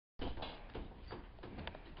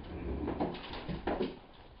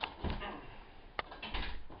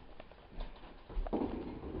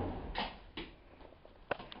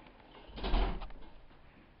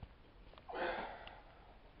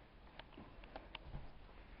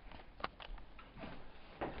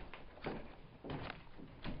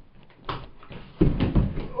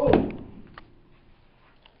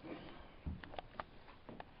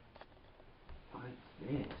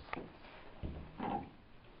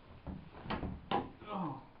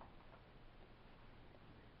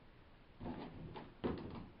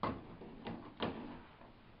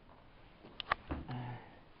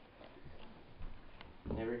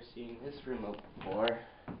never seen this remote before.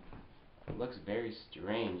 It looks very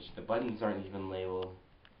strange. The buttons aren't even labeled.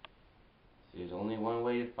 There's only one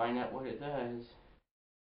way to find out what it does.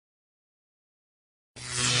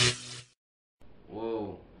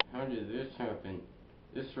 Whoa, how did this happen?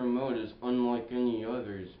 This remote is unlike any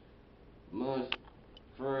others. Must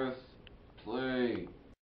press play.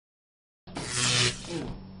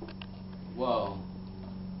 Whoa,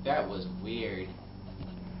 that was weird.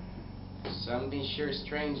 Something sure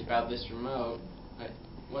strange about this remote. But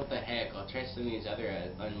what the heck, I'll try some of these other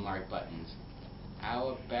unmarked buttons.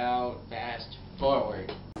 How about fast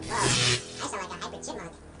forward? Whoa, I sound like a hyper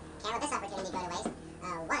chipmunk. Can't let this opportunity go to waste.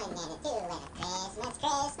 One and a two and a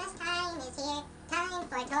Christmas time is here. Time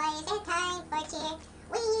for toys and time for cheer.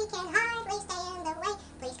 We can hardly stand the wait.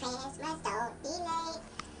 Please Christmas, don't be late.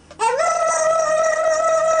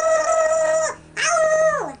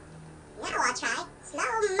 Ow! Now I'll try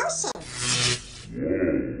slow motion.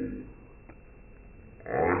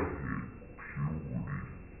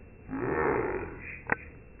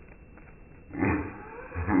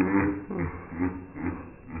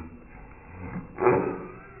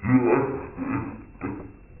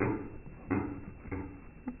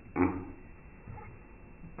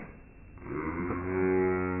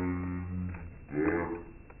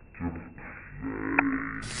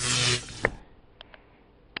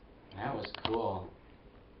 That was cool.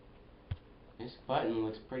 This button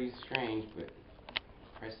looks pretty strange, but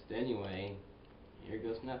press it anyway. Here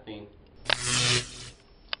goes nothing.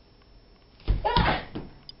 Ah!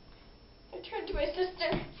 I turned to my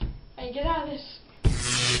sister. I get out of this.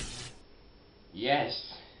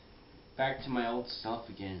 Yes! Back to my old self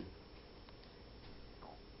again.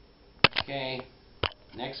 Okay,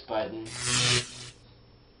 next button.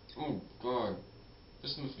 Oh god,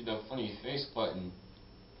 this must be the funny face button.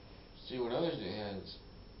 See what others it has.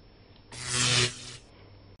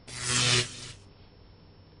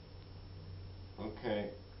 Okay,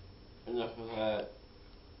 enough of that.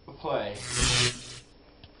 Play.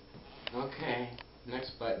 Okay,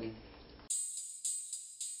 next button.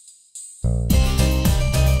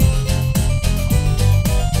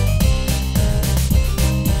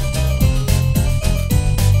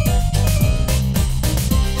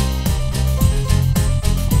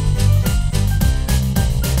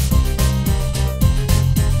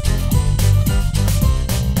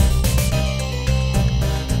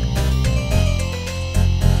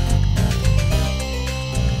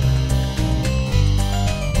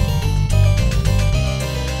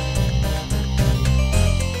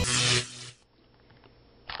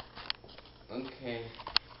 Okay,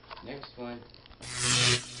 next one.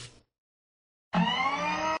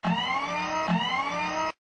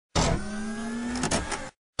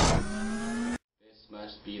 This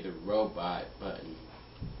must be the robot button.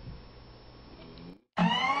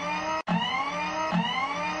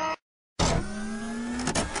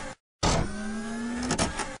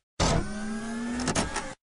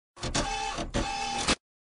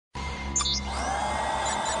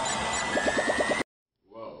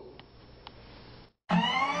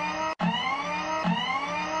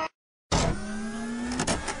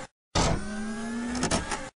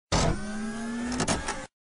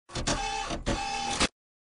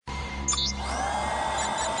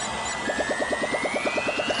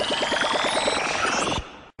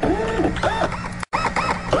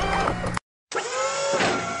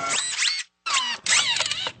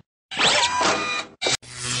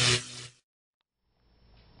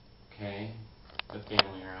 Okay, the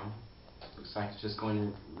family room. Looks like it's just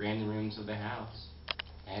going to random rooms of the house.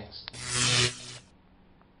 Next.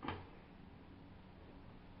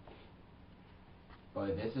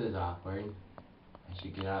 Boy, this is awkward. I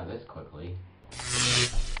should get out of this quickly.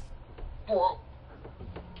 Whoa.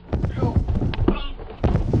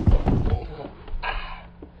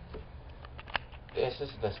 This is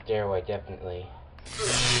the stairway, definitely.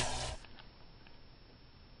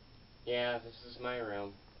 Yeah, this is my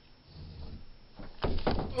room.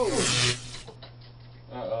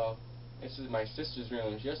 Uh-oh. This is my sister's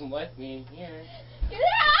room. She doesn't like me in here. Get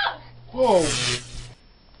out! Whoa!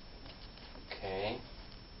 Okay.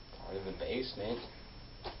 Part of the basement.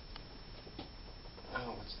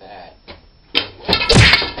 Oh, what's that?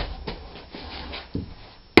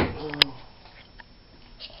 Oh.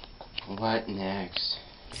 What next?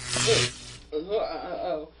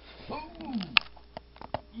 Uh-oh.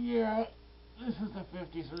 Yeah, this is the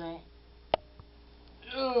 50s room.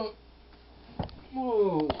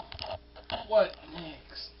 Whoa. What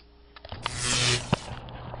next?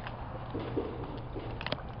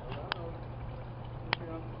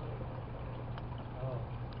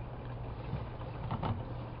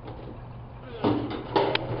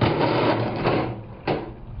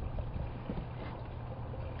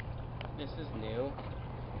 This is new.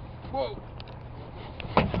 Whoa.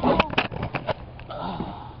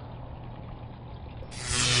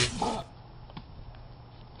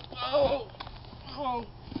 Oh. Oh.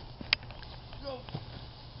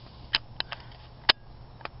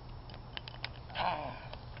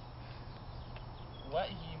 What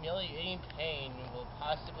humiliating pain will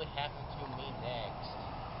possibly happen to me next?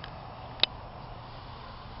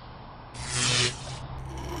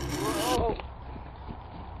 Whoa.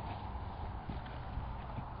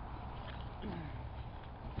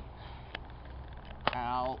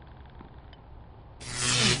 Ow.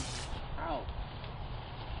 Ow.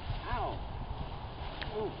 Ow.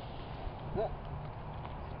 Ooh.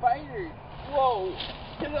 Spider. Whoa.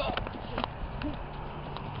 Get up.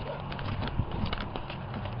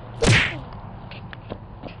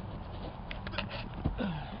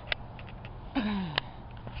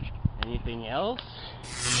 Anything else?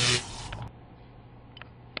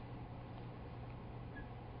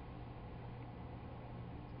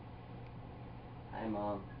 Hi,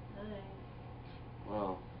 Mom. Hi.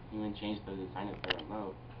 Well, you didn't change the design of the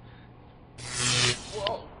remote.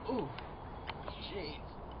 Whoa. Ooh. Jeez.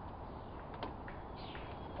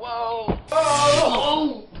 Whoa.